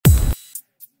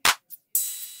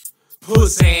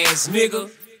Puss ass nigga.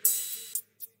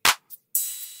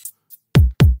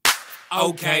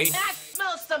 Okay. I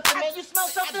smell something, man. You smell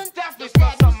something? Definitely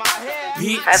smell something in my hair.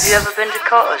 Bitch. Have you ever been to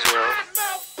Cartersville?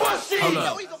 Hold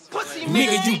up.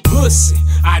 Nigga, you pussy.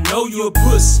 I know you a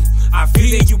pussy. I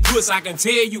feel that you pussy. I can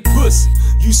tell you pussy.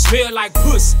 You smell like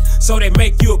pussy, so they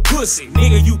make you a pussy.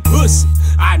 Nigga, you pussy.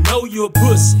 I know you a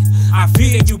pussy. I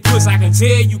feel that you pussy. I can tell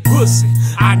you pussy.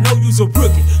 I know you's a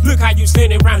rookie. Look how you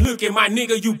standing around looking, my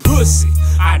nigga, you pussy.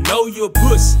 I know you a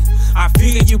pussy. I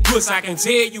feel that you pussy. I can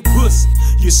tell you pussy.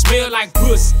 You smell like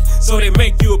pussy, so they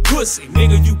make you a pussy.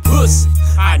 Nigga, you pussy.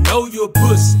 I know you a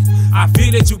pussy. I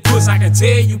feel that you pussy. I can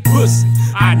tell you pussy.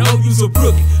 I know you's a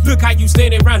rookie. Look how you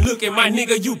standing around looking, my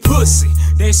nigga, you pussy.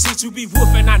 That shit you be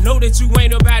woofing, I know that you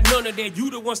ain't about none of that. You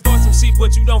the one start some shit,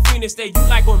 but you don't finish that. You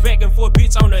like going back and forth,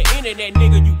 bitch, on the internet,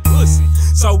 nigga, you pussy.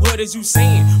 So what is you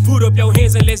saying? Put up your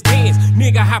hands and let's dance.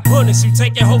 Nigga, I punish you.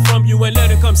 Take your hoe from you and let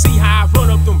her come see how I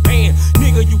run up them bands.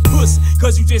 Nigga, you pussy,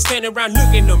 cause you just standing around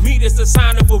looking. To me, that's the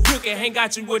sign of a rookie. Ain't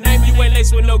got you a name, you ain't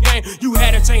laced with no game. You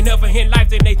had a chain never in life,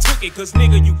 then they took it, cause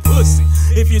nigga, you pussy.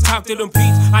 If you talk to them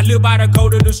peeps, I live by the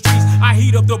code of the streets. I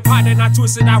heat up the pot and I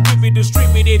twist it, I whip it,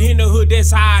 distribute it in the hood,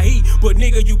 that's how I eat. But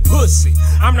nigga, you pussy.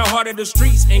 I'm the heart of the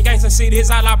streets, and gangsta shit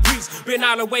is all I preach. Been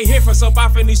all the way here for some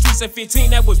off in these streets at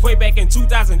 15, that was way back in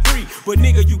 2003. But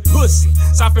nigga, you pussy.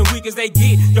 Soft and weak as they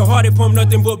get, your heart it pump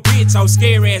nothing but bitch. Oh,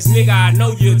 scary ass nigga, I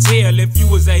know you'll tell if you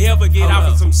was to ever get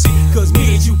off of some shit. Cause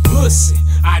nigga, you pussy.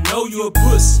 I know you a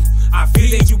pussy. I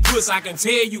feel that you pussy, I can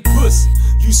tell you pussy.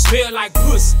 You smell like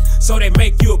pussy, so they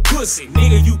make you a pussy.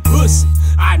 Nigga, you pussy.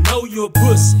 I know you a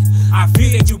pussy. I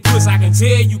feel that you pussy, I can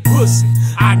tell you pussy.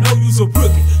 I know you's a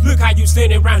rookie. Look how you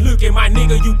standing around looking, my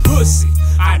nigga, you pussy.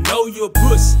 I know you a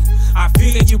pussy. I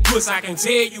feel that you pussy, I can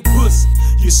tell you pussy.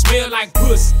 You smell like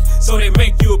pussy, so they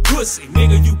make you a pussy.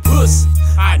 Nigga, you pussy.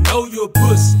 I know you a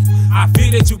pussy. I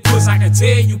feel that you pussy, I can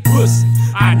tell you pussy.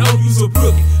 I know you's a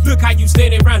rookie. Look how you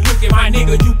standing around looking, my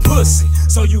nigga, you pussy.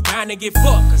 So you bound to get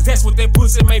fucked, cause that's what that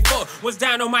pussy made for. Was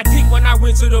down on my dick when I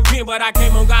went to the pen, but I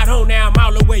came home, got home, now I'm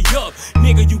all the way up.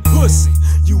 Nigga, you pussy.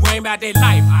 You ain't about that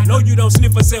life. I know you don't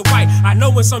sniff or say white. I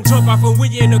know when some jump off and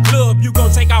when you in the club, you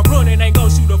gon' take out running, ain't gon'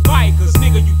 shoot a fight. Cause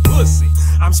nigga, you pussy.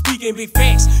 I'm speaking big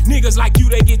facts. Niggas like you,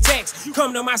 they get taxed. You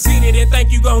come to my city, then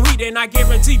think you gon' eat it, and I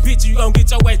guarantee, bitch, you gon'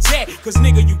 get your ass jacked. Cause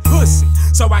nigga, you pussy.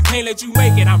 So I can't let you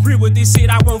make it. I'm real with this shit,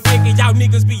 I won't fake it. Y'all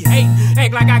niggas be hating.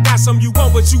 Act like I got something you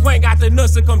want, but you ain't got the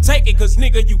nuts to come take it. Cause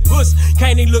nigga, you pussy.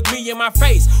 Can't even look me in my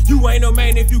face. You ain't no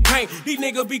man if you can't. These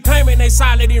niggas be claiming they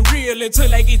solid and real until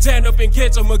they get jammed up and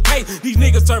catch them a case. These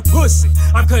niggas turn pussy.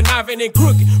 I'm conniving and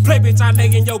crooked. Play bitch, I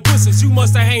lay in your pussies. You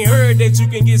must have ain't heard that you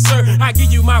can get served. I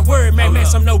give you my word, man,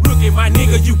 I'm no rookie. My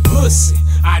nigga, you pussy.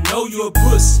 I know you a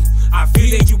pussy. I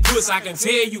feel that you pussy, I can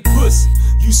tell you pussy.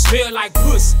 You smell like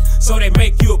pussy, so they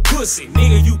make you a pussy.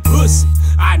 Nigga, you pussy.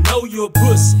 I know you a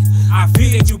pussy. I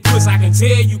feel that you pussy, I can tell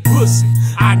you pussy.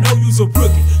 I know you's a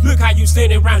rookie. Look how you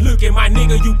standing around looking, my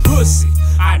nigga, you pussy.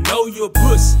 I know you a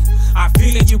pussy. I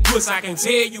feel that you pussy, I can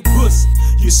tell you pussy.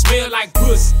 You smell like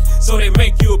pussy, so they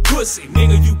make you a pussy.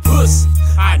 Nigga, you pussy.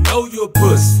 I know you a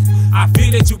pussy. I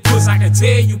feel that you pussy, I can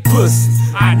tell you pussy.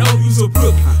 I know you's a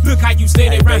rookie. Look how you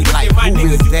standing around looking, my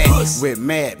nigga, you pussy. With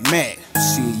Mad Matt,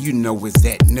 shit, you know it's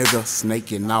that nigga,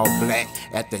 snaking all black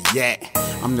at the yak.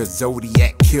 I'm the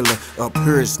Zodiac killer. Up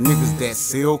here it's niggas that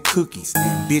sell cookies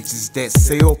and bitches that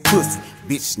sell pussy.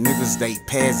 Bitch niggas, they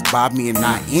pass by me and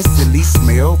I instantly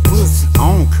smell pussy.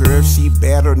 I don't care if she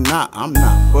bad or not, I'm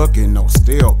not fucking no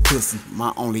stale pussy.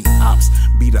 My only ops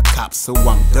be the cops, so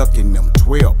I'm ducking them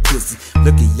 12 pussy.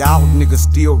 Look at y'all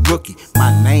niggas still rookie,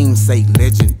 my name say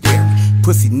legendary.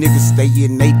 Pussy niggas stay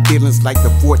in they feelings like the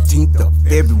 14th of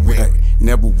February.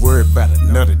 Never worry about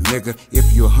another nigga.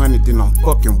 If you're 100, then I'm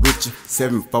fucking with you.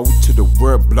 7-4 to the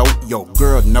word blow. Yo,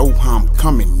 girl know how I'm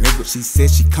coming, nigga. She said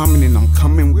she coming and I'm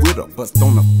coming with her. Bust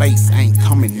on her face, I ain't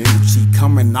coming in. She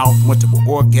coming off multiple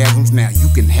orgasms. Now you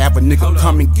can have a nigga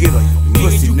come and get her. You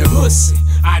pussy, nigga, you nigga. Pussy.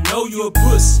 I know you a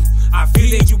pussy. I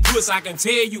feel that you pussy, I can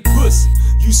tell you pussy.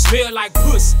 You smell like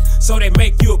pussy, so they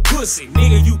make you a pussy.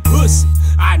 Nigga, you pussy.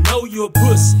 I know you a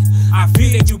pussy. I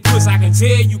feel that you pussy, I can tell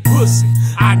you pussy.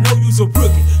 I know you's a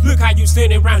rookie. Look how you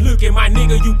standing around looking, my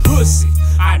nigga, you pussy.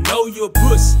 I know you a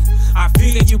pussy. I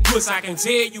feel that you pussy, I can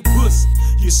tell you pussy.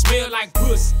 You smell like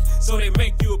pussy, so they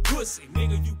make you a pussy.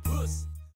 Nigga, you pussy.